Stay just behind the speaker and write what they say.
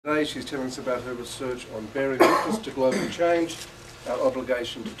Today she's telling us about her research on bearing witness to global change, our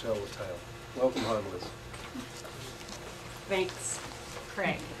obligation to tell the tale. Welcome home, Liz. Thanks,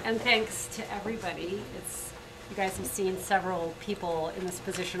 Craig, and thanks to everybody. You guys have seen several people in this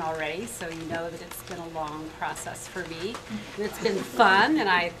position already, so you know that it's been a long process for me. And it's been fun, and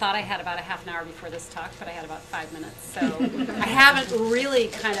I thought I had about a half an hour before this talk, but I had about 5 minutes. So I haven't really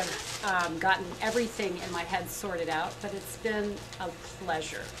kind of gotten everything in my head sorted out, but it's been a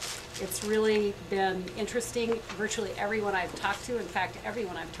pleasure. It's really been interesting. Virtually everyone I've talked to, in fact,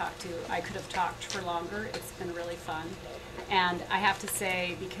 everyone I've talked to, I could have talked for longer. It's been really fun. And I have to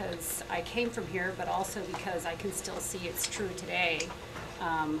say, because I came from here, but also because I can still see it's true today,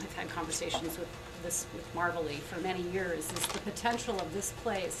 I've had conversations with Marvelly for many years, is the potential of this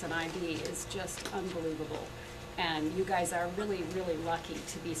place and IB is just unbelievable. And you guys are really, really lucky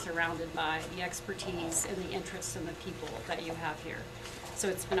to be surrounded by the expertise and the interests and the people that you have here. So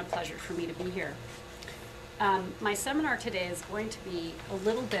it's been a pleasure for me to be here. My seminar today is going to be a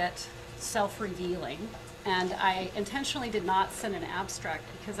little bit self-revealing, and I intentionally did not send an abstract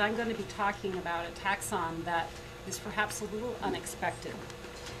because I'm going to be talking about a taxon that is perhaps a little unexpected.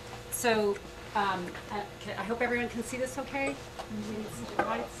 So I hope everyone can see this okay?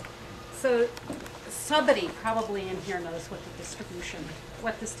 So somebody probably in here knows what this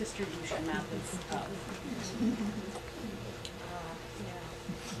distribution map is of.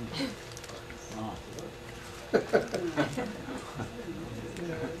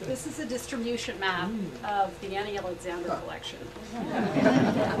 This is a distribution map of the Annie Alexander collection.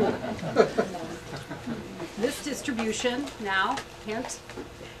 This distribution now, hint,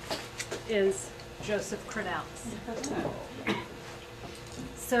 is Joseph Crenell's.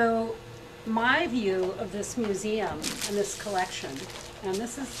 So my view of this museum and this collection, and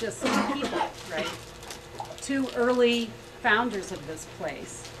this is just two people, right? Two early founders of this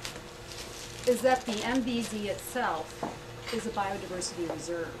place, is that the MBZ itself is a biodiversity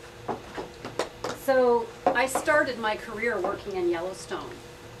reserve. So I started my career working in Yellowstone.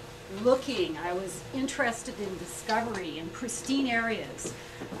 I was interested in discovery in pristine areas.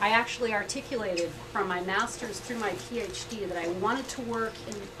 I actually articulated from my master's through my PhD that I wanted to work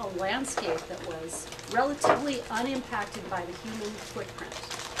in a landscape that was relatively unimpacted by the human footprint.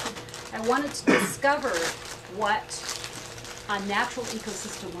 I wanted to discover what a natural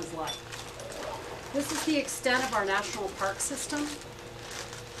ecosystem was like. This is the extent of our national park system.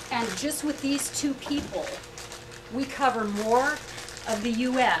 And just with these two people, we cover more of the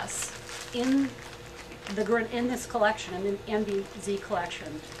U.S. in this collection, in the MBZ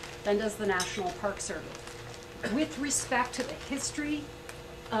collection, than does the National Park Service, with respect to the history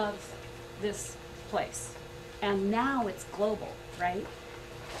of this place. And now it's global, right?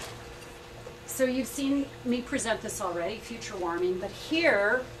 So you've seen me present this already, future warming, but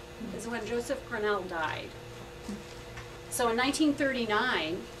here is when Joseph Crenell died. So in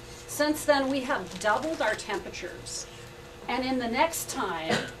 1939, since then we have doubled our temperatures. And in the next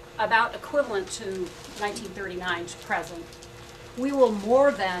time, about equivalent to 1939 to present, we will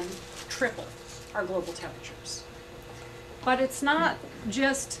more than triple our global temperatures. But it's not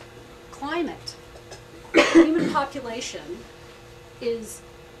just climate. The human population is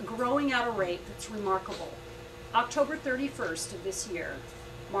growing at a rate that's remarkable. October 31st of this year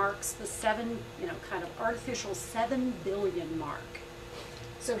marks the kind of artificial 7 billion mark.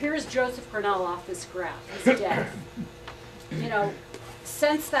 So here's Joseph Crenell off this graph, his death.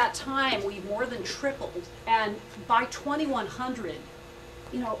 Since that time, we've more than tripled. And by 2100,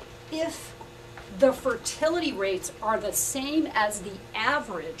 if the fertility rates are the same as the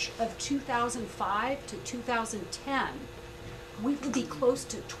average of 2005 to 2010, we will be close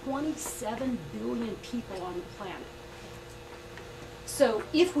to 27 billion people on the planet. So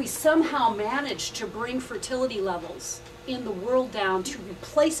if we somehow manage to bring fertility levels in the world down to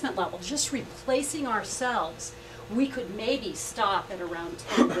replacement levels, just replacing ourselves, we could maybe stop at around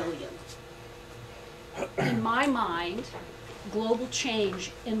 10 billion. In my mind, global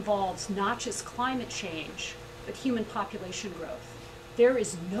change involves not just climate change, but human population growth. There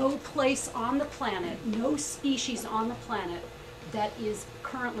is no place on the planet, no species on the planet that is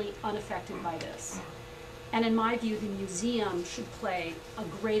currently unaffected by this. And in my view, the museum should play a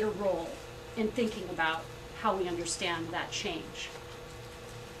greater role in thinking about how we understand that change.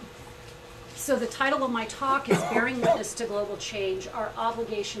 So the title of my talk is Bearing Witness to Global Change, Our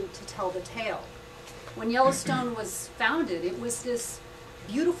Obligation to Tell the Tale. When Yellowstone was founded, it was this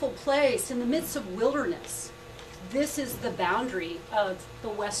beautiful place in the midst of wilderness. This is the boundary of the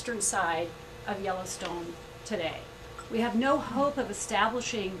western side of Yellowstone today. We have no hope of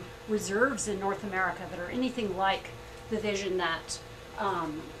establishing reserves in North America that are anything like the vision that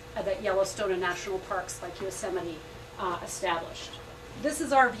that Yellowstone and national parks like Yosemite established. This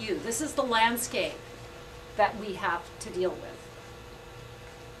is our view. This is the landscape that we have to deal with.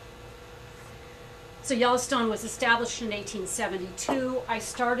 So Yellowstone was established in 1872. I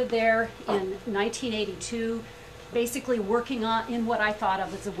started there in 1982, basically working in what I thought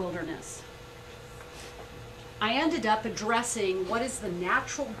of as a wilderness. I ended up addressing what is the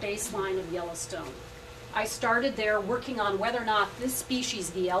natural baseline of Yellowstone. I started there working on whether or not this species,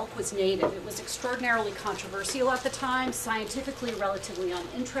 the elk, was native. It was extraordinarily controversial at the time, scientifically relatively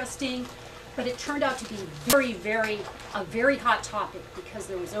uninteresting, but it turned out to be a very hot topic because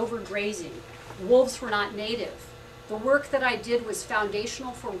there was overgrazing. Wolves were not native. The work that I did was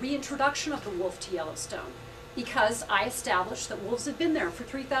foundational for reintroduction of the wolf to Yellowstone because I established that wolves had been there for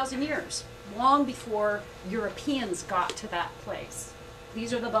 3,000 years, long before Europeans got to that place.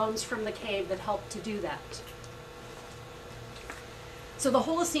 These are the bones from the cave that helped to do that. So the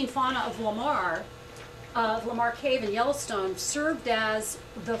Holocene fauna of Lamar Cave in Yellowstone served as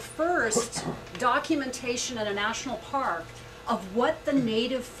the first documentation in a national park of what the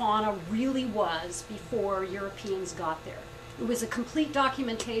native fauna really was before Europeans got there. It was a complete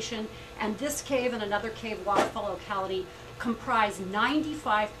documentation, and this cave and another cave, waterfall locality, comprise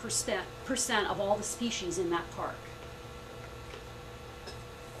 95% of all the species in that park.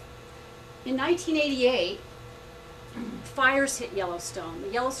 In 1988, fires hit Yellowstone. The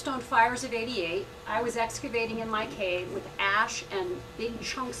Yellowstone fires of '88, I was excavating in my cave with ash and big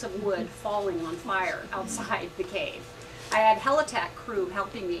chunks of wood falling on fire outside the cave. I had Helitack crew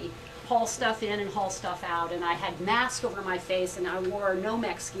helping me haul stuff in and haul stuff out, and I had mask over my face, and I wore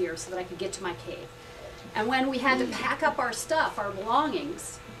Nomex gear so that I could get to my cave. And when we had to pack up our stuff, our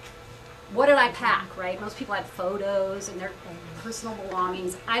belongings, what did I pack, right? Most people had photos and their personal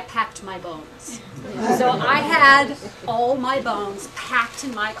belongings. I packed my bones. So I had all my bones packed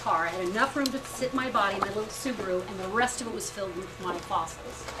in my car. I had enough room to sit my body, my little Subaru, and the rest of it was filled with my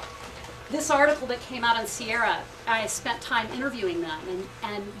fossils. This article that came out on Sierra, I spent time interviewing them,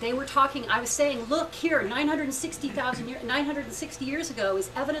 and they were talking, I was saying, look here, 960 years ago is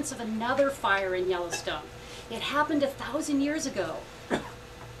evidence of another fire in Yellowstone. It happened 1,000 years ago.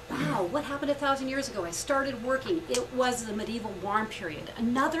 Wow, what happened 1,000 years ago? I started working. It was the medieval warm period,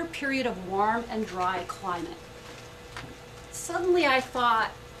 another period of warm and dry climate. Suddenly I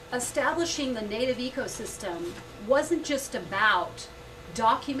thought establishing the native ecosystem wasn't just about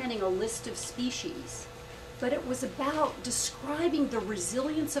documenting a list of species, but it was about describing the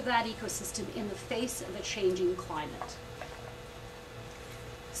resilience of that ecosystem in the face of a changing climate.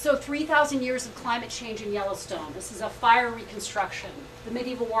 So 3,000 years of climate change in Yellowstone. This is a fire reconstruction. The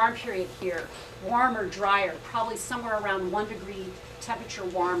medieval warm period here, warmer, drier, probably somewhere around 1 degree temperature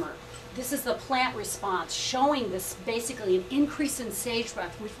warmer. This is the plant response, showing this basically an increase in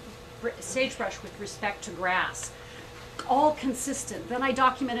sagebrush with respect to grass. All consistent. Then I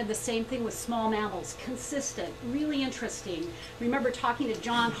documented the same thing with small mammals. Consistent, really interesting. Remember talking to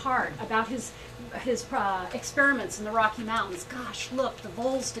John Hart about his experiments in the Rocky Mountains. Gosh, look, the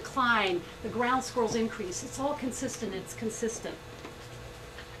voles decline, the ground squirrels increase. It's all consistent, it's consistent.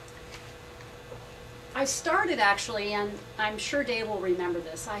 I started actually, and I'm sure Dave will remember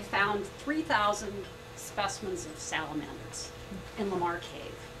this, I found 3,000 specimens of salamanders in Lamar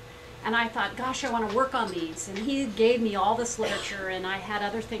Cave. And I thought, gosh, I want to work on these. And he gave me all this literature, and I had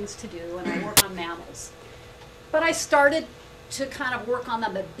other things to do, and I work on mammals. But I started to kind of work on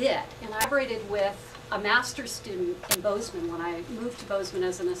them a bit, and I collaborated with a master's student in Bozeman when I moved to Bozeman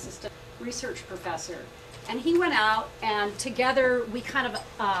as an assistant research professor. And he went out, and together we kind of,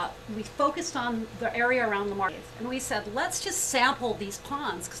 we focused on the area around Lamar Cave. And we said, let's just sample these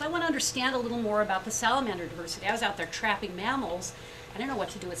ponds, because I want to understand a little more about the salamander diversity. I was out there trapping mammals. I didn't know what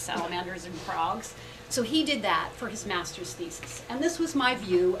to do with salamanders and frogs. So he did that for his master's thesis. And this was my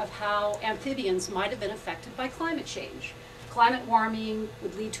view of how amphibians might have been affected by climate change. Climate warming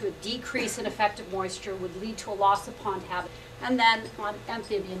would lead to a decrease in effective moisture, would lead to a loss of pond habitat, and then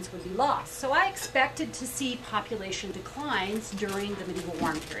amphibians would be lost. So I expected to see population declines during the medieval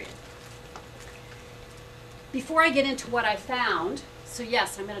warm period. Before I get into what I found, so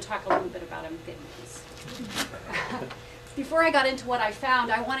yes, I'm going to talk a little bit about amphibians. Before I got into what I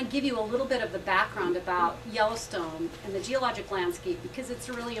found, I want to give you a little bit of the background about Yellowstone and the geologic landscape because it's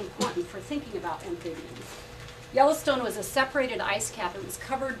really important for thinking about amphibians. Yellowstone was a separated ice cap. It was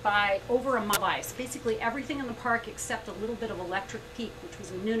covered by over a mile of ice. Basically everything in the park except a little bit of Electric Peak, which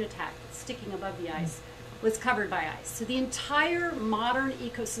was a nunatak sticking above the ice, was covered by ice. So the entire modern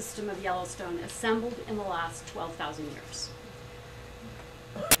ecosystem of Yellowstone assembled in the last 12,000 years.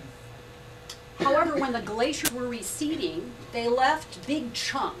 However, However, when the glaciers were receding, they left big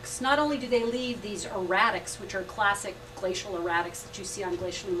chunks. Not only do they leave these erratics, which are classic glacial erratics that you see on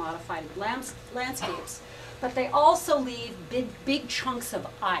glacially modified landscapes, but they also leave big chunks of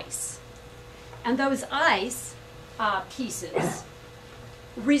ice. And those ice pieces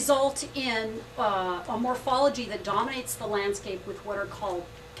result in a morphology that dominates the landscape with what are called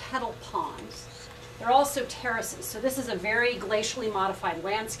kettle ponds. They're also terraces. So this is a very glacially modified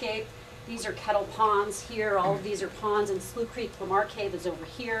landscape. These are kettle ponds here. All of these are ponds in Slough Creek. Lamar Cave is over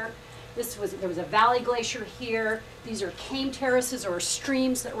here. There was a valley glacier here. These are came terraces or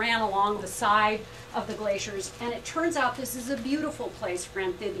streams that ran along the side of the glaciers. And it turns out this is a beautiful place for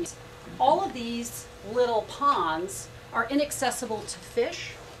amphibians. All of these little ponds are inaccessible to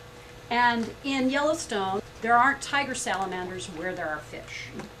fish. And in Yellowstone, there aren't tiger salamanders where there are fish.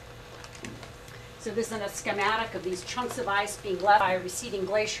 So this is a schematic of these chunks of ice being left by a receding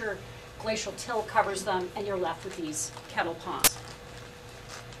glacier. Glacial till covers them, and you're left with these kettle ponds.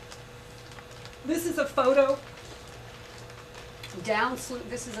 This is a photo down Slough.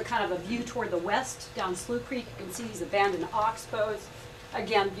 This is a kind of a view toward the west down Slough Creek. You can see these abandoned oxbows.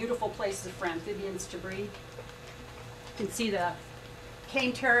 Again, beautiful places for amphibians to breed. You can see the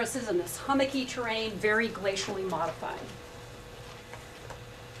cane terraces and this hummocky terrain, very glacially modified.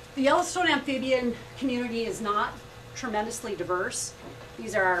 The Yellowstone amphibian community is not tremendously diverse.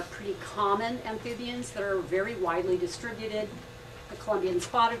 These are pretty common amphibians that are very widely distributed. The Columbian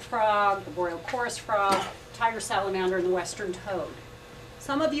spotted frog, the boreal chorus frog, tiger salamander, and the western toad.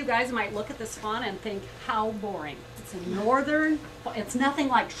 Some of you guys might look at this fauna and think, how boring. It's a northern, it's nothing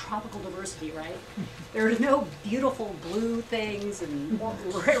like tropical diversity, right? There are no beautiful blue things and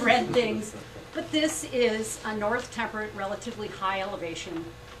red things, but this is a north temperate, relatively high elevation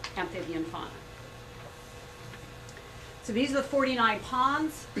amphibian fauna. So these are the 49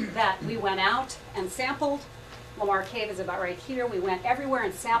 ponds that we went out and sampled. Lamar Cave is about right here. We went everywhere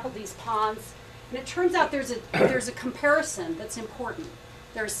and sampled these ponds. And it turns out there's a comparison that's important.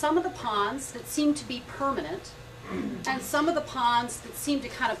 There are some of the ponds that seem to be permanent, and some of the ponds that seem to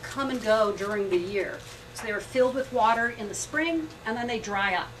kind of come and go during the year. So they are filled with water in the spring, and then they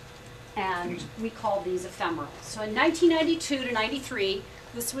dry up. And we call these ephemeral. So in 1992 to 93,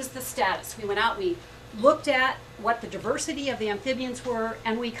 this was the status. We went out, we looked at what the diversity of the amphibians were,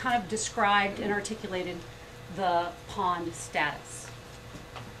 and we kind of described and articulated the pond status.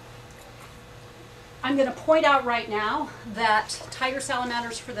 I'm going to point out right now that tiger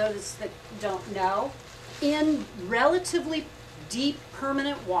salamanders, for those that don't know, in relatively deep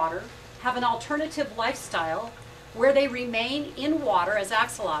permanent water, have an alternative lifestyle where they remain in water as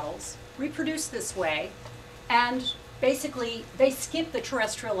axolotls, reproduce this way, and basically they skip the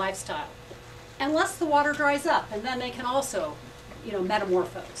terrestrial lifestyle unless the water dries up, and then they can also,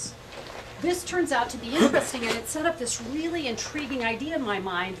 metamorphose. This turns out to be interesting, and it set up this really intriguing idea in my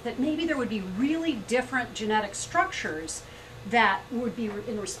mind that maybe there would be really different genetic structures that would be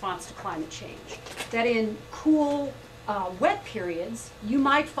in response to climate change. That in cool, wet periods, you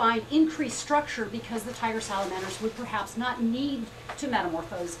might find increased structure because the tiger salamanders would perhaps not need to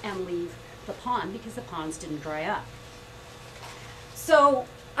metamorphose and leave the pond because the ponds didn't dry up. So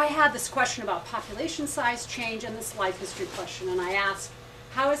I had this question about population size change and this life history question, and I asked,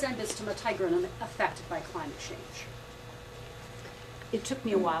 how is Ambystoma tigrinum affected by climate change? It took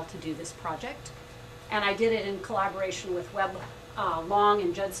me a while to do this project, and I did it in collaboration with Webb Long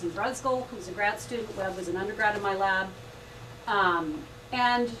and Judson Brusgel, who's a grad student. Webb was an undergrad in my lab.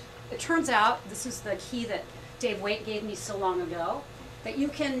 And it turns out, this is the key that Dave Waite gave me so long ago, that you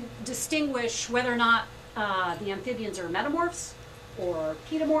can distinguish whether or not the amphibians are metamorphs or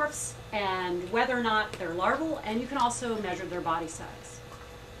pedomorphs, and whether or not they're larval, and you can also measure their body size.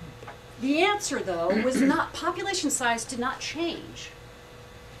 The answer, though, was not, population size did not change.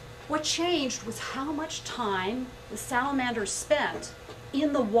 What changed was how much time the salamanders spent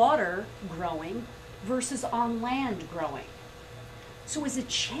in the water growing versus on land growing. So it was a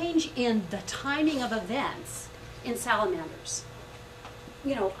change in the timing of events in salamanders.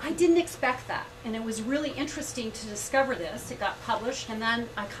 I didn't expect that, and it was really interesting to discover this. It got published, and then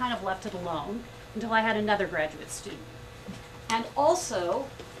I kind of left it alone until I had another graduate student. And also,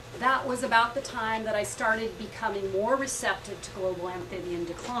 that was about the time that I started becoming more receptive to global amphibian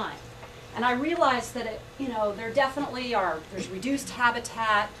decline. And I realized that there definitely there's reduced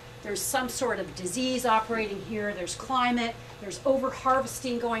habitat, there's some sort of disease operating here, there's climate, there's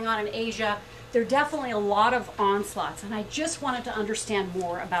over-harvesting going on in Asia. There are definitely a lot of onslaughts, and I just wanted to understand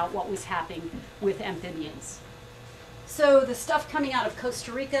more about what was happening with amphibians. So the stuff coming out of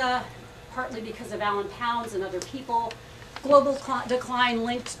Costa Rica, partly because of Alan Pounds and other people, global decline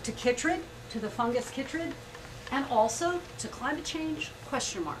linked to chytrid. to the fungus chytrid, and also to climate change,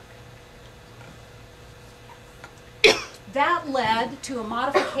 question mark. That led to a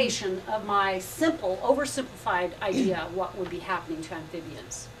modification of my simple, oversimplified idea of what would be happening to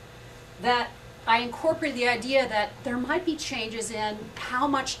amphibians. That I incorporated the idea that there might be changes in how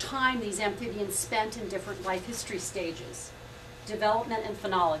much time these amphibians spent in different life history stages, development and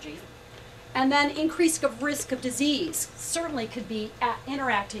phenology, and then increased risk of disease certainly could be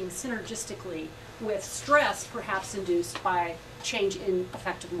interacting synergistically with stress perhaps induced by change in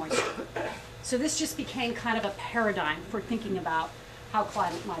effective moisture. So this just became kind of a paradigm for thinking about how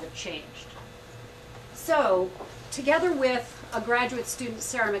climate might have changed. So together with a graduate student,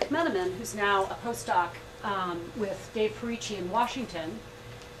 Sarah McMenamin, who's now a postdoc with Dave Perici in Washington,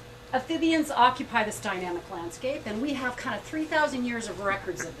 amphibians occupy this dynamic landscape, and we have kind of 3,000 years of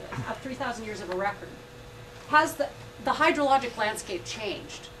records of this, 3,000 years of a record. Has the hydrologic landscape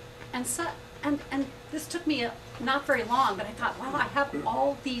changed? And this took me not very long, but I thought, wow, I have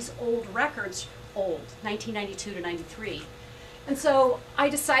all these old records, 1992 to 93. And so I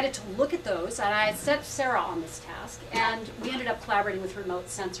decided to look at those, and I set Sarah on this task, and we ended up collaborating with Remote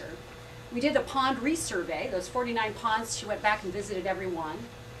Sensor. We did a pond resurvey, those 49 ponds. She went back and visited every one.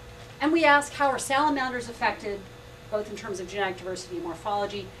 And we asked, how are salamanders affected, both in terms of genetic diversity and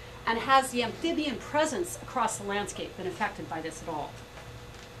morphology, and has the amphibian presence across the landscape been affected by this at all?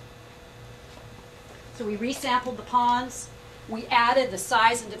 So we resampled the ponds. We added the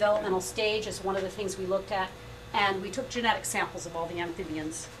size and developmental stage as one of the things we looked at. And we took genetic samples of all the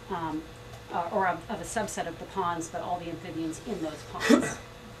amphibians, or of a subset of the ponds, but all the amphibians in those ponds.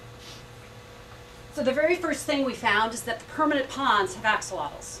 So the very first thing we found is that the permanent ponds have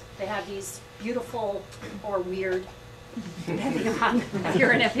axolotls. They have these beautiful or weird, depending on if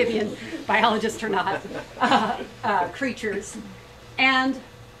you're an amphibian biologist or not, creatures. And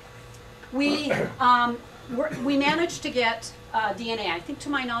we managed to get DNA. I think to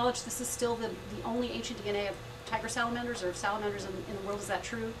my knowledge, this is still the only ancient DNA of tiger salamanders or of salamanders in the world. Is that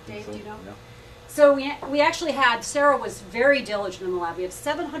true, Dave? Do you know? No. So we actually had, Sarah was very diligent in the lab. We have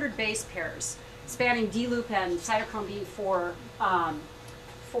 700 base pairs spanning D-loop and cytochrome B for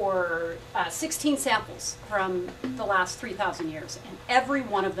 16 samples from the last 3,000 years, and every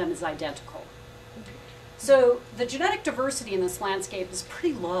one of them is identical. So the genetic diversity in this landscape is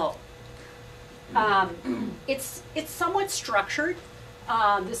pretty low. It's somewhat structured.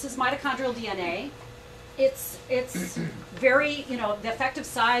 This is mitochondrial DNA. It's very, the effective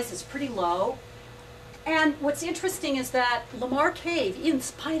size is pretty low. And what's interesting is that Lamar Cave, in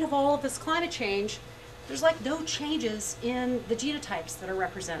spite of all of this climate change, there's like no changes in the genotypes that are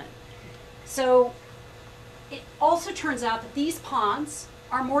represented. So it also turns out that these ponds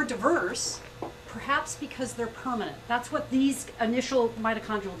are more diverse, perhaps because they're permanent. That's what these initial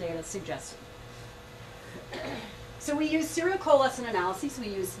mitochondrial data suggested. So we use serial coalescent analyses.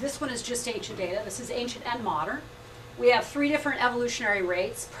 This one is just ancient data. This is ancient and modern. We have 3 different evolutionary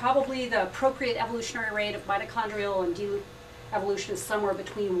rates. Probably the appropriate evolutionary rate of mitochondrial and D-loop evolution is somewhere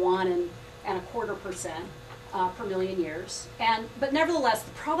between 1 and 1/4% per million years. But nevertheless,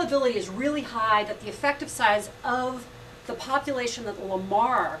 the probability is really high that the effective size of the population that the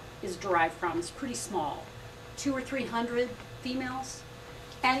Lamar is derived from is pretty small, 200 or 300 females.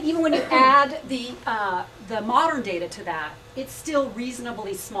 And even when you add the modern data to that, it's still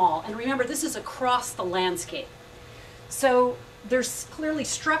reasonably small. And remember, this is across the landscape. So there's clearly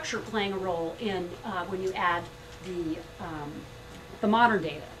structure playing a role in when you add the modern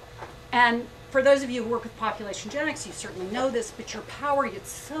data. And for those of you who work with population genetics, you certainly know this, but your power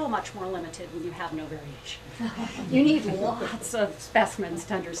gets so much more limited when you have no variation. You need lots of specimens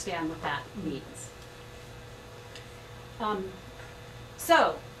to understand what that means.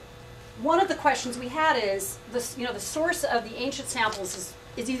 So one of the questions we had is, the source of the ancient samples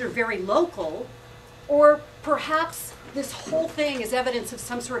is either very local, or perhaps this whole thing is evidence of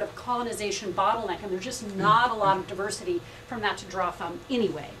some sort of colonization bottleneck, and there's just not a lot of diversity from that to draw from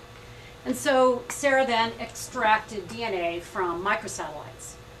anyway. And so Sarah then extracted DNA from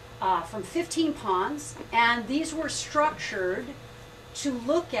microsatellites, from 15 ponds, and these were structured to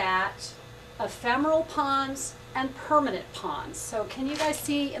look at ephemeral ponds and permanent ponds. So can you guys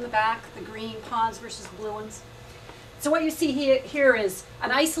see in the back the green ponds versus the blue ones? So what you see here is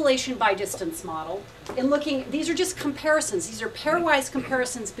an isolation by distance model. These are just comparisons. These are pairwise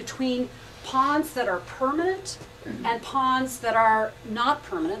comparisons between ponds that are permanent and ponds that are not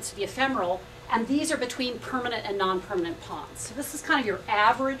permanent, so the ephemeral, and these are between permanent and non-permanent ponds. So this is kind of your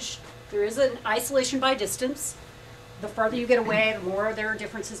average. There is an isolation by distance. The farther you get away, the more there are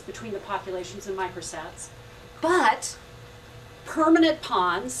differences between the populations and microsats. But permanent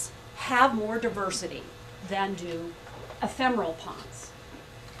ponds have more diversity than do ephemeral ponds.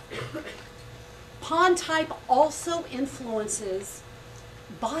 Pond type also influences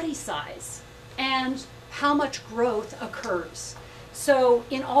body size and how much growth occurs. So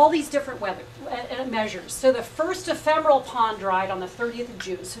in all these different weather measures. So the first ephemeral pond dried on the 30th of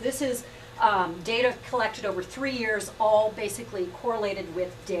June. So this is data collected over 3 years, all basically correlated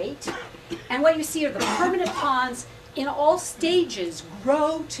with date. And what you see are the permanent ponds in all stages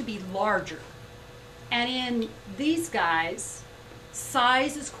grow to be larger. And in these guys,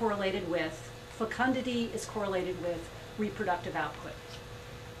 size is correlated with, fecundity is correlated with reproductive output.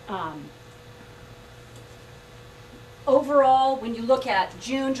 Overall, when you look at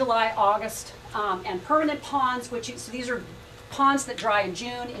June, July, August, and permanent ponds, so these are ponds that dry in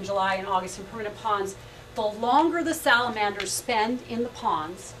June, in July, and August, and permanent ponds, the longer the salamanders spend in the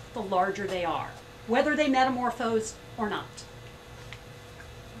ponds, the larger they are, whether they metamorphose or not.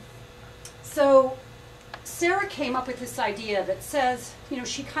 So Sarah came up with this idea that says,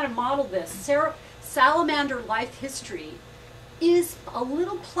 she kind of modeled this. Salamander life history is a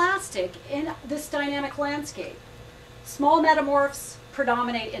little plastic in this dynamic landscape. Small metamorphs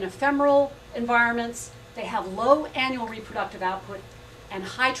predominate in ephemeral environments. They have low annual reproductive output and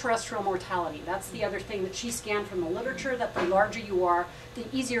high terrestrial mortality. That's the other thing that she scanned from the literature, that the larger you are, the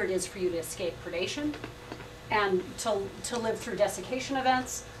easier it is for you to escape predation and to live through desiccation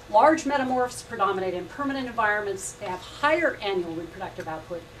events. Large metamorphs predominate in permanent environments. They have higher annual reproductive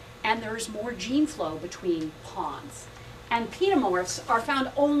output, and there's more gene flow between ponds. And penomorphs are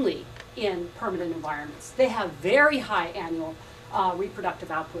found only in permanent environments. They have very high annual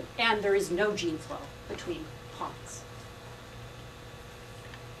reproductive output, and there is no gene flow between ponds.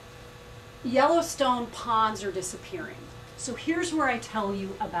 Yellowstone ponds are disappearing. So here's where I tell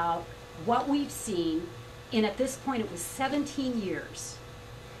you about what we've seen in, at this point, it was 17 years.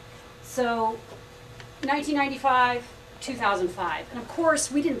 So 1995, 2005. And of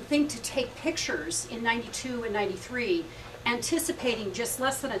course, we didn't think to take pictures in 92 and 93, anticipating just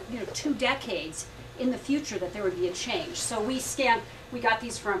less than 2 decades in the future that there would be a change. So we got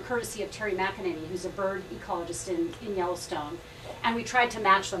these from courtesy of Terry McEnany, who's a bird ecologist in Yellowstone, and we tried to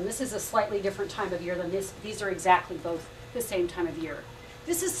match them. This is a slightly different time of year than this. These are exactly both the same time of year.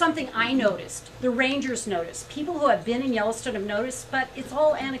 This is something I noticed, the rangers noticed, people who have been in Yellowstone have noticed, but it's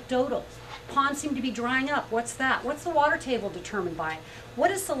all anecdotal. Ponds seem to be drying up. What's that? What's the water table determined by? What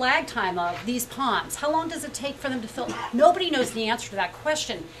is the lag time of these ponds? How long does it take for them to fill? Nobody knows the answer to that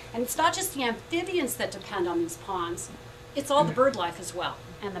question. And it's not just the amphibians that depend on these ponds, it's all the bird life as well,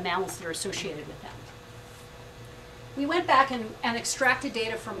 and the mammals that are associated with them. We went back and extracted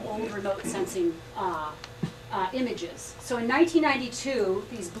data from old remote sensing images. So in 1992,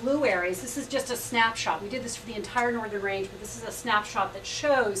 these blue areas, this is just a snapshot. We did this for the entire northern range, but this is a snapshot that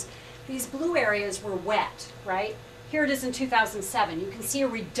shows these blue areas were wet, right? Here it is in 2007. You can see a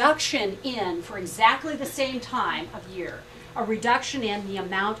reduction in, for exactly the same time of year, a reduction in the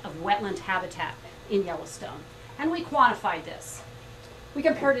amount of wetland habitat in Yellowstone. And we quantified this. We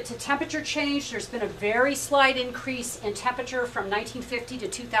compared it to temperature change. There's been a very slight increase in temperature from 1950 to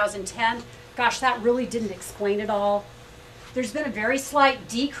 2010. Gosh, that really didn't explain it all. There's been a very slight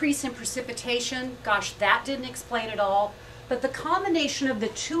decrease in precipitation. Gosh, that didn't explain it all. But the combination of the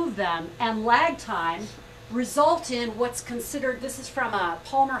two of them and lag time result in what's considered, this is from a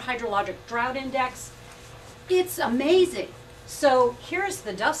Palmer Hydrologic Drought Index. It's amazing. So here's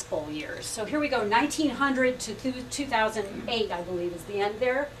the Dust Bowl years. So here we go, 1900 to 2008, I believe, is the end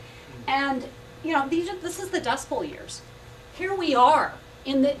there. And, this is the Dust Bowl years. Here we are.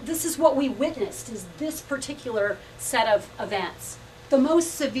 This is what we witnessed, is this particular set of events. The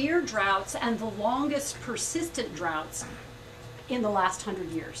most severe droughts and the longest persistent droughts in the last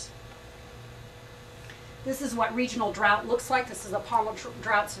 100 years. This is what regional drought looks like. This is a Palmer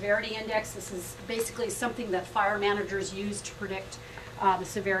Drought Severity Index. This is basically something that fire managers use to predict the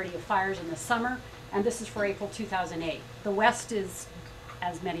severity of fires in the summer. And this is for April 2008. The West is,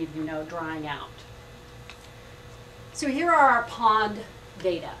 as many of you know, drying out. So here are our pond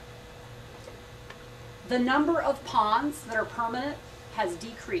data. The number of ponds that are permanent has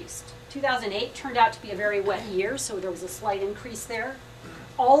decreased. 2008 turned out to be a very wet year, so there was a slight increase there.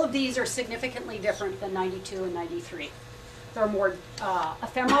 All of these are significantly different than 92 and 93. There are more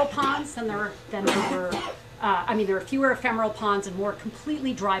ephemeral ponds than there were, there are fewer ephemeral ponds and more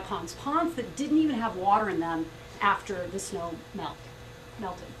completely dry ponds. Ponds that didn't even have water in them after the snow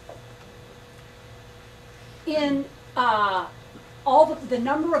melted. In the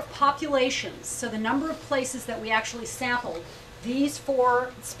number of populations, so the number of places that we actually sampled, these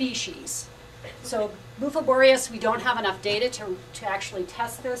 4 species. So Bufo boreas, we don't have enough data to actually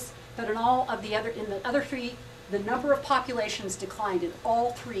test this. but in the other three, the number of populations declined in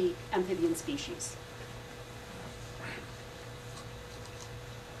all three amphibian species.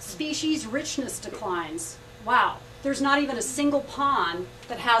 Species richness declines. Wow, there's not even a single pond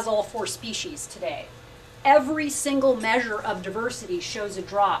that has all four species today. Every single measure of diversity shows a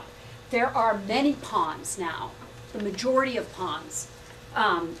drop. There are many ponds now, the majority of ponds,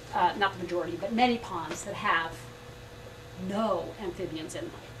 not the majority, but many ponds that have no amphibians in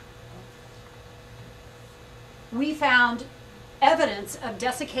them. We found evidence of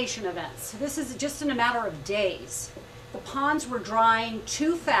desiccation events. This is just in a matter of days. The ponds were drying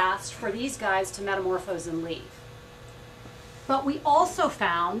too fast for these guys to metamorphose and leave. But we also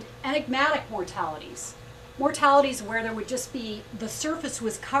found enigmatic mortalities. Mortalities where there would just be, the surface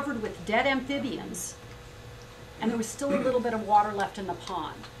was covered with dead amphibians, and there was still a little bit of water left in the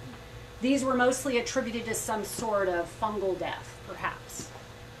pond. These were mostly attributed to some sort of fungal death, perhaps.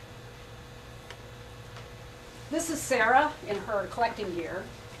 This is Sarah in her collecting gear,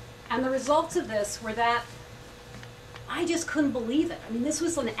 and the results of this were that I just couldn't believe it. I mean, this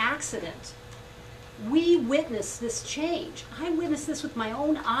was an accident. We witnessed this change. I witnessed this with my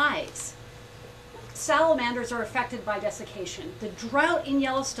own eyes. Salamanders are affected by desiccation. The drought in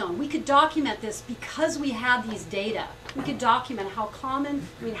Yellowstone, we could document this because we had these data. We could document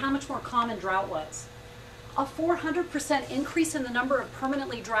how much more common drought was. A 400% increase in the number of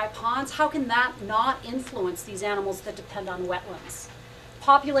permanently dry ponds, how can that not influence these animals that depend on wetlands?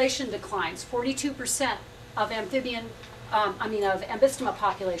 Population declines, 42% of of ambystoma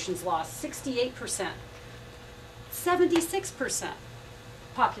populations lost, 68%, 76%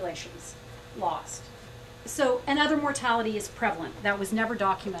 populations lost. So, and other mortality is prevalent. That was never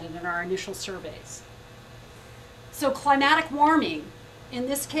documented in our initial surveys. So climatic warming, in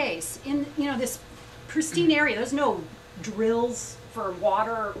this case, in this pristine area, there's no drills for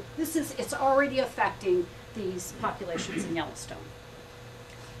water. It's already affecting these populations in Yellowstone.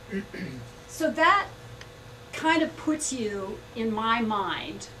 So that kind of puts you in my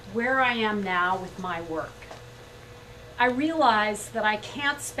mind where I am now with my work. I realize that I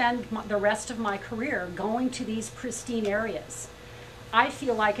can't spend the rest of my career going to these pristine areas. I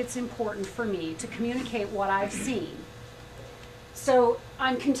feel like it's important for me to communicate what I've seen. So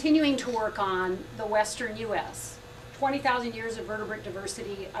I'm continuing to work on the Western U.S. 20,000 years of vertebrate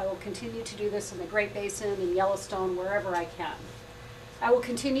diversity. I will continue to do this in the Great Basin, in Yellowstone, wherever I can. I will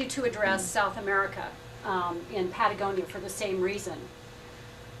continue to address South America in Patagonia for the same reason.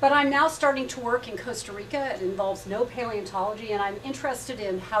 But I'm now starting to work in Costa Rica. It involves no paleontology, and I'm interested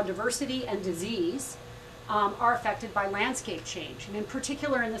in how diversity and disease are affected by landscape change. And in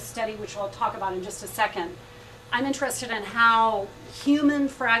particular in this study, which I'll talk about in just a second, I'm interested in how human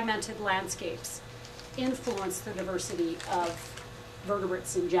fragmented landscapes influence the diversity of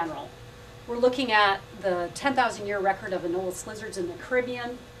vertebrates in general. We're looking at the 10,000 year record of Anolis lizards in the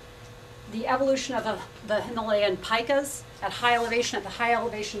Caribbean, the evolution of the Himalayan pikas at high elevation, at the high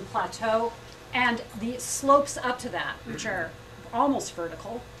elevation plateau, and the slopes up to that, which are almost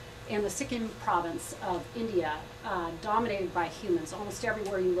vertical, in the Sikkim province of India, dominated by humans. Almost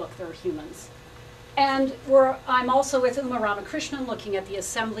everywhere you look, there are humans. And I'm also with Uma Ramakrishnan looking at the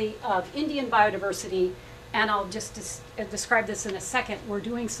assembly of Indian biodiversity, and I'll just describe this in a second. We're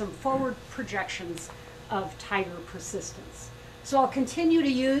doing some forward projections of tiger persistence. So I'll continue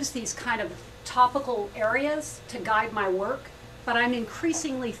to use these kind of topical areas to guide my work, but I'm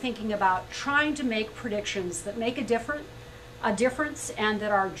increasingly thinking about trying to make predictions that make a difference and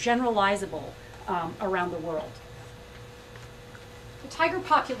that are generalizable around the world. The tiger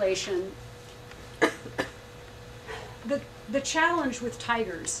population, the challenge with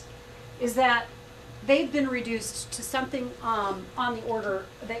tigers is that they've been reduced to something on the order,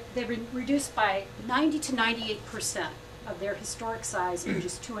 they've been reduced by 90 to 98% of their historic size in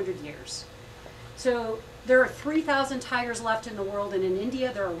just 200 years. So there are 3,000 tigers left in the world, and in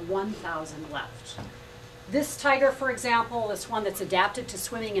India there are 1,000 left. This tiger, for example, this one that's adapted to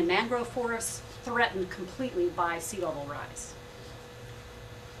swimming in mangrove forests, threatened completely by sea level rise.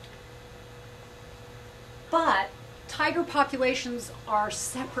 But tiger populations are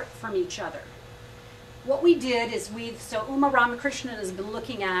separate from each other. What we did is so Uma Ramakrishnan has been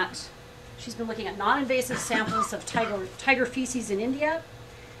looking at, she's been looking at non-invasive samples of tiger feces in India,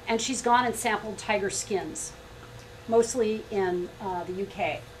 and she's gone and sampled tiger skins, mostly in the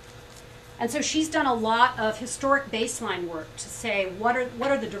UK. And so she's done a lot of historic baseline work to say what was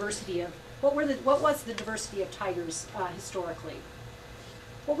the diversity of tigers historically.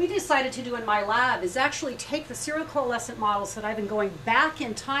 What we decided to do in my lab is actually take the serial coalescent models that I've been going back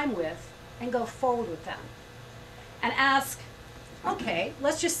in time with and go forward with them and ask, okay,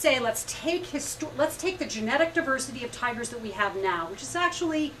 let's just say, let's take the genetic diversity of tigers that we have now, which is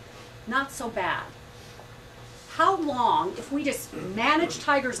actually not so bad. How long, if we just manage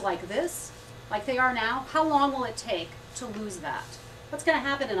tigers like this, like they are now, how long will it take to lose that? What's going to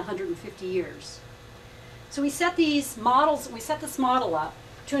happen in 150 years? So we set this model up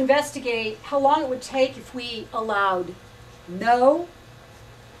to investigate how long it would take if we allowed no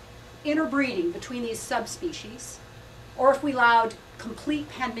interbreeding between these subspecies, or if we allowed complete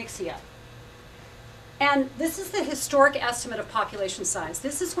panmixia. And this is the historic estimate of population size.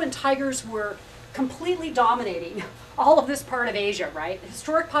 This is when tigers were completely dominating all of this part of Asia, right?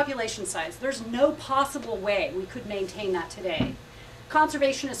 Historic population size. There's no possible way we could maintain that today.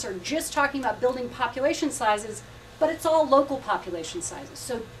 Conservationists are just talking about building population sizes, but it's all local population sizes.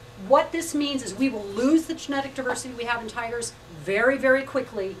 So what this means is we will lose the genetic diversity we have in tigers very, very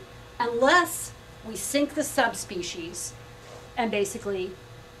quickly unless we sink the subspecies and basically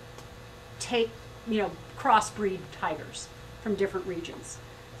crossbreed tigers from different regions.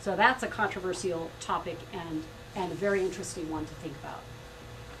 So that's a controversial topic and a very interesting one to think about.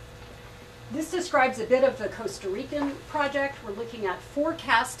 This describes a bit of the Costa Rican project. We're looking at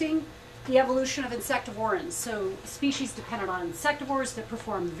forecasting the evolution of insectivorans, so species dependent on insectivores that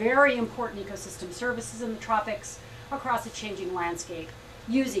perform very important ecosystem services in the tropics across a changing landscape,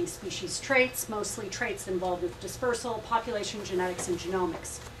 using species traits, mostly traits involved with dispersal, population genetics, and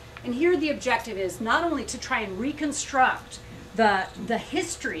genomics. And here the objective is not only to try and reconstruct the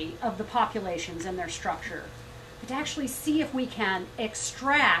history of the populations and their structure, but to actually see if we can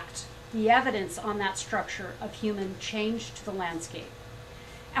extract the evidence on that structure of human change to the landscape.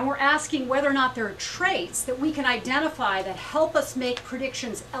 And we're asking whether or not there are traits that we can identify that help us make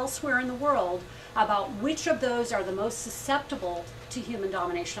predictions elsewhere in the world about which of those are the most susceptible to human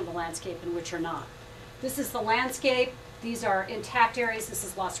domination of the landscape and which are not. This is the landscape. These are intact areas. This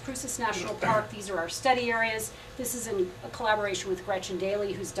is Las Cruces National Park. These are our study areas. This is in a collaboration with Gretchen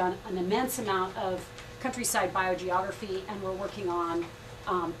Daly, who's done an immense amount of countryside biogeography, and we're working on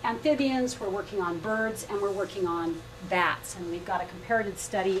amphibians, we're working on birds, and we're working on bats. And we've got a comparative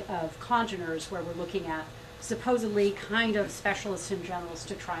study of congeners where we're looking at supposedly kind of specialists in generals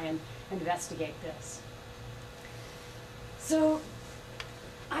to try and investigate this. So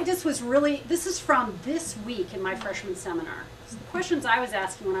I just was really, this is from this week in my freshman seminar. So the questions I was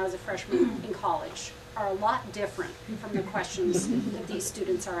asking when I was a freshman in college are a lot different from the questions that these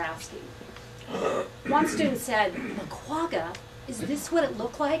students are asking. One student said, "The quagga, is this what it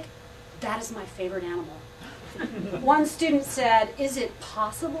looked like? That is my favorite animal." One student said, "Is it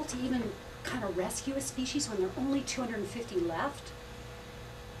possible to even kind of rescue a species when there are only 250 left?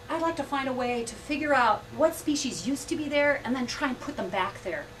 I'd like to find a way to figure out what species used to be there and then try and put them back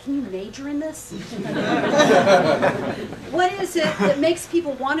there. Can you major in this?" What is it that makes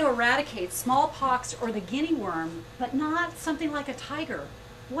people want to eradicate smallpox or the guinea worm, but not something like a tiger?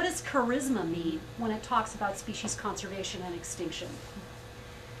 What does charisma mean when it talks about species conservation and extinction?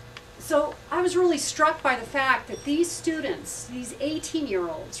 So I was really struck by the fact that these students, these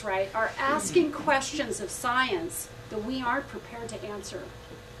 18-year-olds, right, are asking questions of science that we aren't prepared to answer.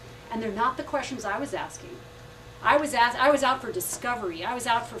 And they're not the questions I was asking. I was out for discovery. I was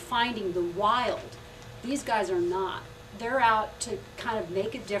out for finding the wild. These guys are not. They're out to kind of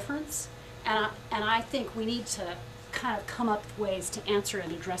make a difference. And I think we need to kind of come up with ways to answer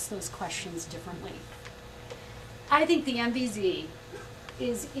and address those questions differently. I think the MVZ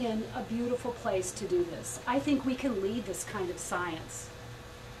is in a beautiful place to do this. I think we can lead this kind of science.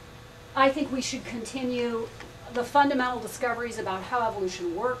 I think we should continue the fundamental discoveries about how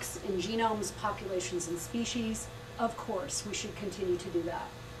evolution works in genomes, populations, and species. Of course, we should continue to do that.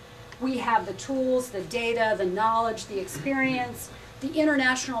 We have the tools, the data, the knowledge, the experience, the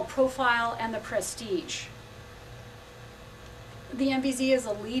international profile, and the prestige. The MVZ is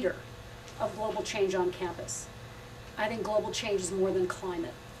a leader of global change on campus. I think global change is more than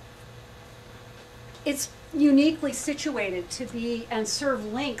climate. It's uniquely situated to be and serve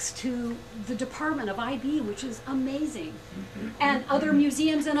links to the Department of IB, which is amazing, and other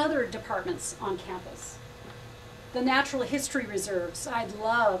museums and other departments on campus. The natural history reserves, I'd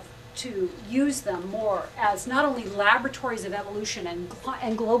love to use them more as not only laboratories of evolution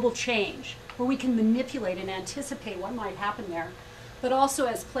and global change, where we can manipulate and anticipate what might happen there, but also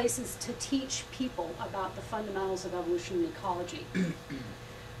as places to teach people about the fundamentals of evolution and ecology.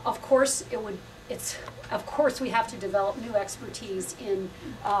 Of course, of course we have to develop new expertise in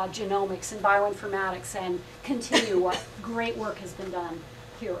genomics and bioinformatics and continue what great work has been done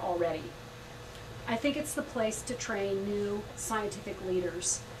here already. I think it's the place to train new scientific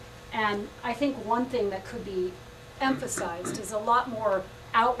leaders. And I think one thing that could be emphasized is a lot more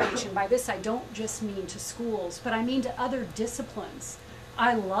outreach, and by this I don't just mean to schools, but I mean to other disciplines.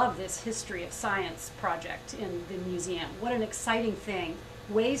 I love this history of science project in the museum. What an exciting thing.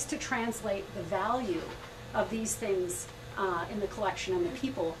 Ways to translate the value of these things in the collection and the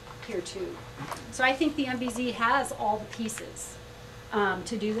people here too. So I think the MBZ has all the pieces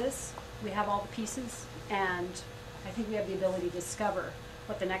to do this. We have all the pieces, and I think we have the ability to discover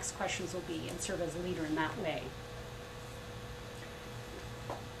what the next questions will be and serve as a leader in that way.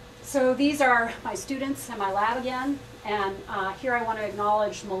 So these are my students and my lab again, and here I want to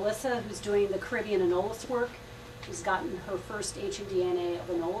acknowledge Melissa, who's doing the Caribbean anolis work. She's gotten her first HMDNA of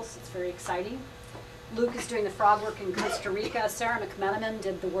anolis. It's very exciting. Luke is doing the frog work in Costa Rica. Sarah McMenamin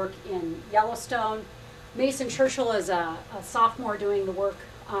did the work in Yellowstone. Mason Churchill is a sophomore doing the work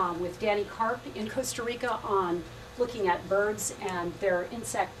with Danny Karp in Costa Rica on looking at birds and their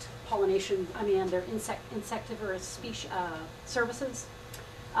insect pollination, their insectivorous species services.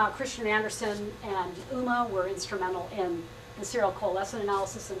 Christian Anderson and Uma were instrumental in the serial coalescent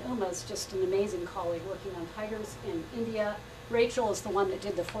analysis, and Uma is just an amazing colleague working on tigers in India. Rachel is the one that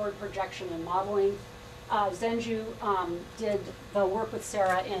did the forward projection and modeling. Zenju did the work with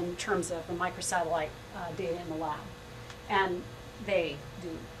Sarah in terms of the microsatellite data in the lab. And they do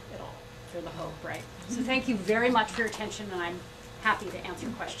it all. They're the hope, right? So thank you very much for your attention, and I'm happy to answer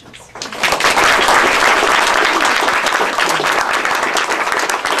questions.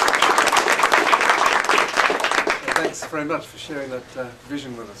 Thanks very much for sharing that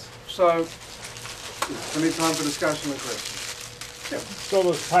vision with us. So, any time for discussion and questions? Yeah. So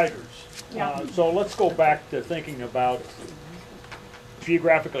those tigers. Yeah. So let's go back to thinking about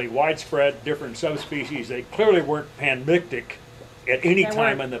geographically widespread different subspecies. They clearly weren't pandemic at any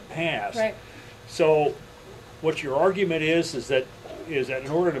time in the past. Right. So what your argument is that in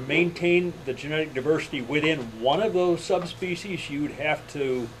order to maintain the genetic diversity within one of those subspecies, you would have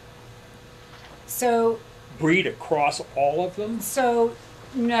to breed across all of them? So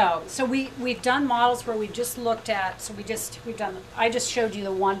no. So we've done models where we've just looked at, I just showed you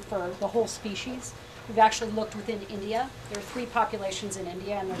the one for the whole species. We've actually looked within India. There are 3 populations in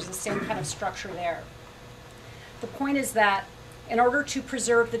India, and there's the same kind of structure there. The point is that in order to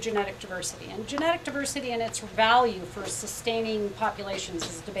preserve the genetic diversity, and genetic diversity and its value for sustaining populations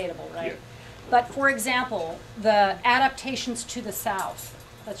is debatable, right? Yeah. But for example, the adaptations to the south,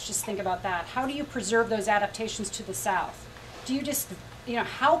 let's just think about that. How do you preserve those adaptations to the south? Do you just,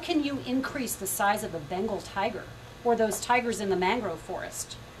 how can you increase the size of a Bengal tiger or those tigers in the mangrove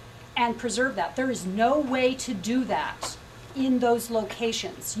forest and preserve that? There is no way to do that in those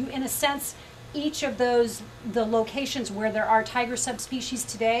locations. You, in a sense, each of those, the locations where there are tiger subspecies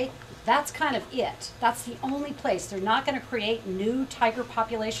today, that's kind of it. That's the only place. They're not going to create new tiger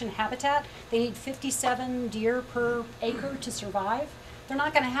population habitat. They need 57 deer per acre to survive. They're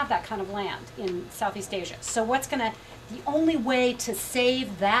not going to have that kind of land in Southeast Asia. So the only way to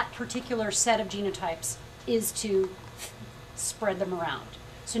save that particular set of genotypes is to spread them around.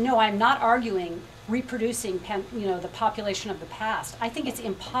 So no, I'm not arguing reproducing the population of the past. I think it's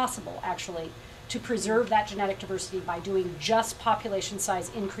impossible, actually, to preserve that genetic diversity by doing just population size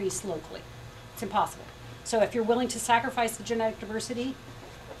increase locally. It's impossible. So if you're willing to sacrifice the genetic diversity,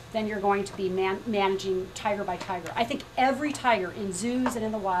 then you're going to be managing tiger by tiger. I think every tiger in zoos and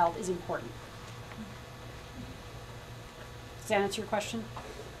in the wild is important. Does that answer your question?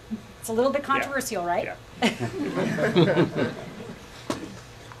 It's a little bit controversial, right? Yeah.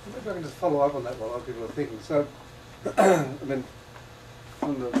 If I can just follow up on that while other people are thinking. So,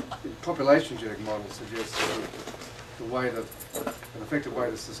 from the population genetic model suggests that an effective way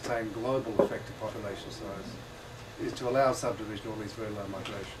to sustain global effective population size is to allow subdivision or at least very low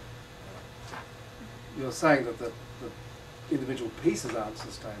migration. You're saying that the individual pieces aren't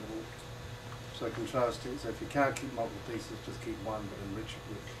sustainable. So contrasting, so if you can't keep multiple pieces, just keep one but enrich it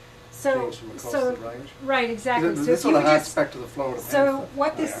with genes from across the range. Right, exactly. So this sort of harks back to the Florida So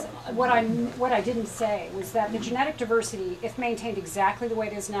panther. what I didn't say was that the genetic diversity, if maintained exactly the way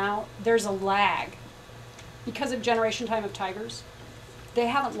it is now, there's a lag. Because of generation time of tigers, they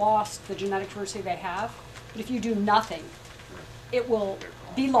haven't lost the genetic diversity they have. But if you do nothing, it will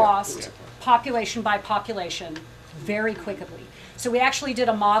be lost population by population very quickly. So we actually did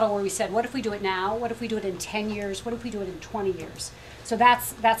a model where we said, what if we do it now? What if we do it in 10 years? What if we do it in 20 years? So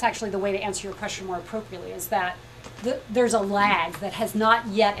that's actually the way to answer your question more appropriately, is that there's a lag that has not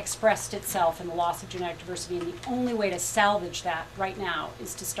yet expressed itself in the loss of genetic diversity, and the only way to salvage that right now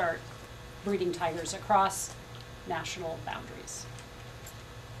is to start breeding tigers across national boundaries.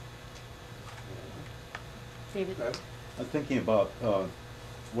 David? I'm thinking about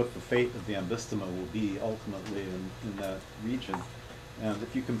what the fate of the Ambystoma will be ultimately in that region. And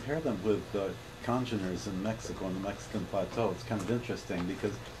if you compare them with congeners in Mexico and the Mexican plateau, it's kind of interesting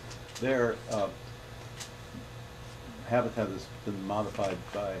because their habitat has been modified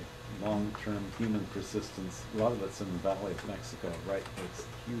by long-term human persistence. A lot of it's in the Valley of Mexico, right? It's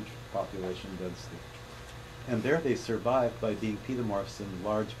huge population density. And there they survive by being pedomorphs in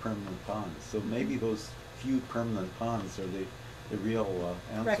large permanent ponds. So maybe those few permanent ponds are the real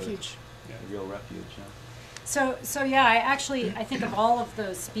answer. Refuge. The real refuge, yeah. So yeah, I think of all of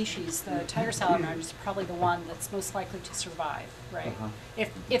those species, the tiger salamander is probably the one that's most likely to survive, right?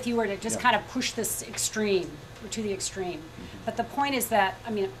 If you were to just kind of push this extreme to the extreme. But the point is that,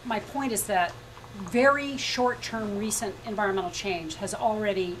 my point is that very short-term recent environmental change has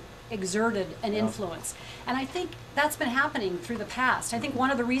already exerted an influence. And I think that's been happening through the past. I think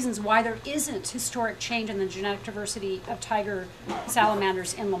one of the reasons why there isn't historic change in the genetic diversity of tiger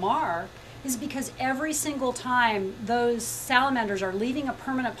salamanders in Lamar is because every single time those salamanders are leaving a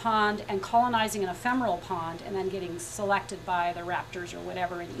permanent pond and colonizing an ephemeral pond and then getting selected by the raptors or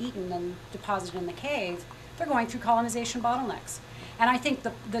whatever and eaten and deposited in the cave, they're going through colonization bottlenecks. And I think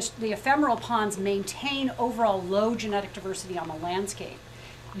the ephemeral ponds maintain overall low genetic diversity on the landscape.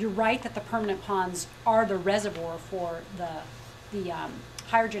 You're right that the permanent ponds are the reservoir for the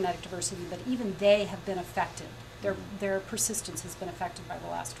higher genetic diversity, but even they have been affected. Their persistence has been affected by the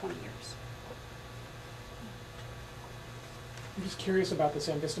last 20 years. I'm just curious about this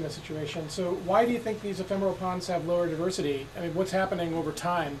Ambystoma situation. So why do you think these ephemeral ponds have lower diversity? What's happening over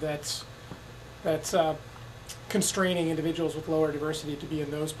time that's constraining individuals with lower diversity to be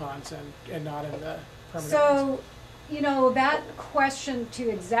in those ponds and not in the permanent ponds? That question, to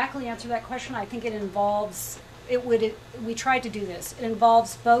exactly answer that question, I think it involves, we tried to do this. It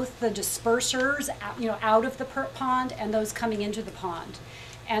involves both the dispersers, out of the pond and those coming into the pond.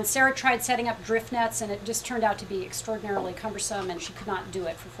 And Sarah tried setting up drift nets, and it just turned out to be extraordinarily cumbersome, and she could not do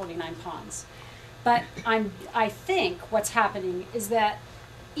it for 49 ponds. But I think what's happening is that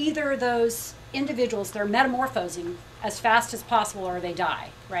either those individuals, they're metamorphosing as fast as possible or they die,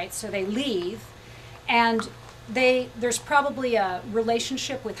 right? So they leave, and there's probably a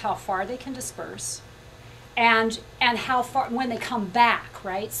relationship with how far they can disperse and how far when they come back,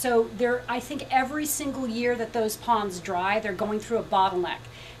 right? So I think every single year that those ponds dry, they're going through a bottleneck.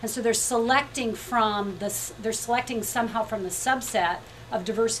 And so they're selecting somehow from the subset of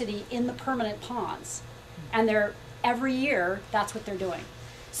diversity in the permanent ponds. And every year, that's what they're doing.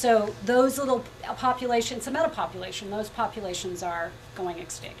 So those little populations, a metapopulation, those populations are going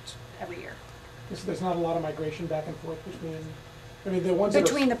extinct every year. So there's not a lot of migration back and forth between, the ones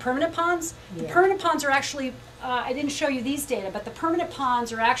between the permanent ponds? Yeah. The permanent ponds are actually, I didn't show you these data, but the permanent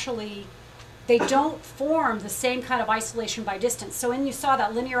ponds are actually, they don't form the same kind of isolation by distance. So when you saw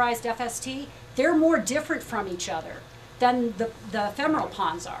that linearized FST, they're more different from each other than the ephemeral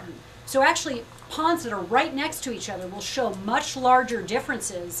ponds are. So actually, ponds that are right next to each other will show much larger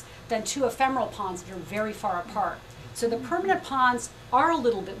differences than two ephemeral ponds that are very far apart. So the permanent ponds are a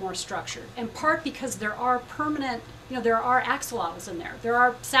little bit more structured, in part because there are permanent, there are axolotls in there. There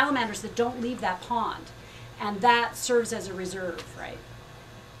are salamanders that don't leave that pond, and that serves as a reserve, right?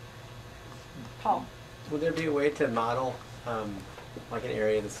 Paul? Would there be a way to model, like an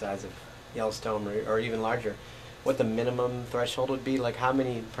area the size of Yellowstone or even larger, what the minimum threshold would be? Like how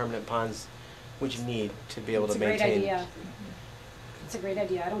many permanent ponds would you need to be able to maintain? It's a great idea. It's a great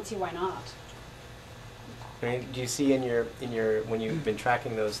idea. I don't see why not. I mean, do you see in your when you've been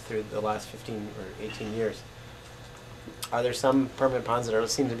tracking those through the last 15 or 18 years, are there some permanent ponds that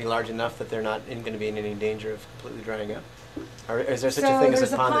seem to be large enough that they're not going to be in any danger of completely drying up? Or is there such a thing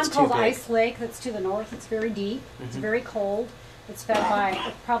as a pond that's too big? There's a pond called Ice Lake that's to the north. It's very deep. It's very cold. It's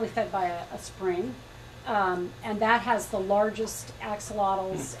probably fed by a spring. And that has the largest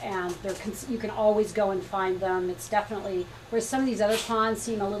axolotls, and you can always go and find them. It's definitely, whereas some of these other ponds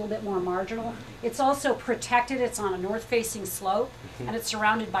seem a little bit more marginal. It's also protected. It's on a north-facing slope, and it's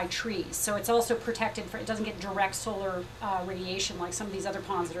surrounded by trees. So it's also protected. It doesn't get direct solar radiation like some of these other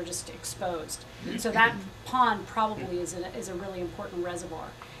ponds that are just exposed. So that pond probably is a really important reservoir.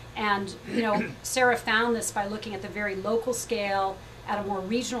 And Sarah found this by looking at the very local scale, at a more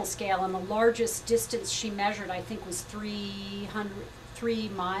regional scale, and the largest distance she measured, I think, was 3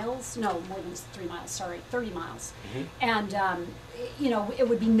 miles. No, more than 3 miles, sorry, 30 miles. And, it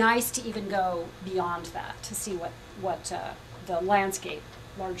would be nice to even go beyond that to see what the large landscape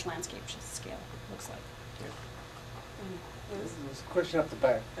scale looks like. There's a question up the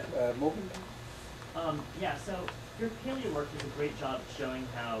back. Morgan? Yeah, so Your paleo work does a great job of showing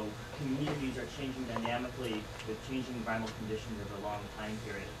how communities are changing dynamically with changing environmental conditions over long time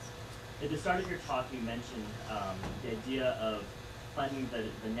periods. At the start of your talk, you mentioned the idea of finding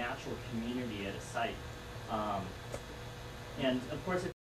the natural community at a site. And of course,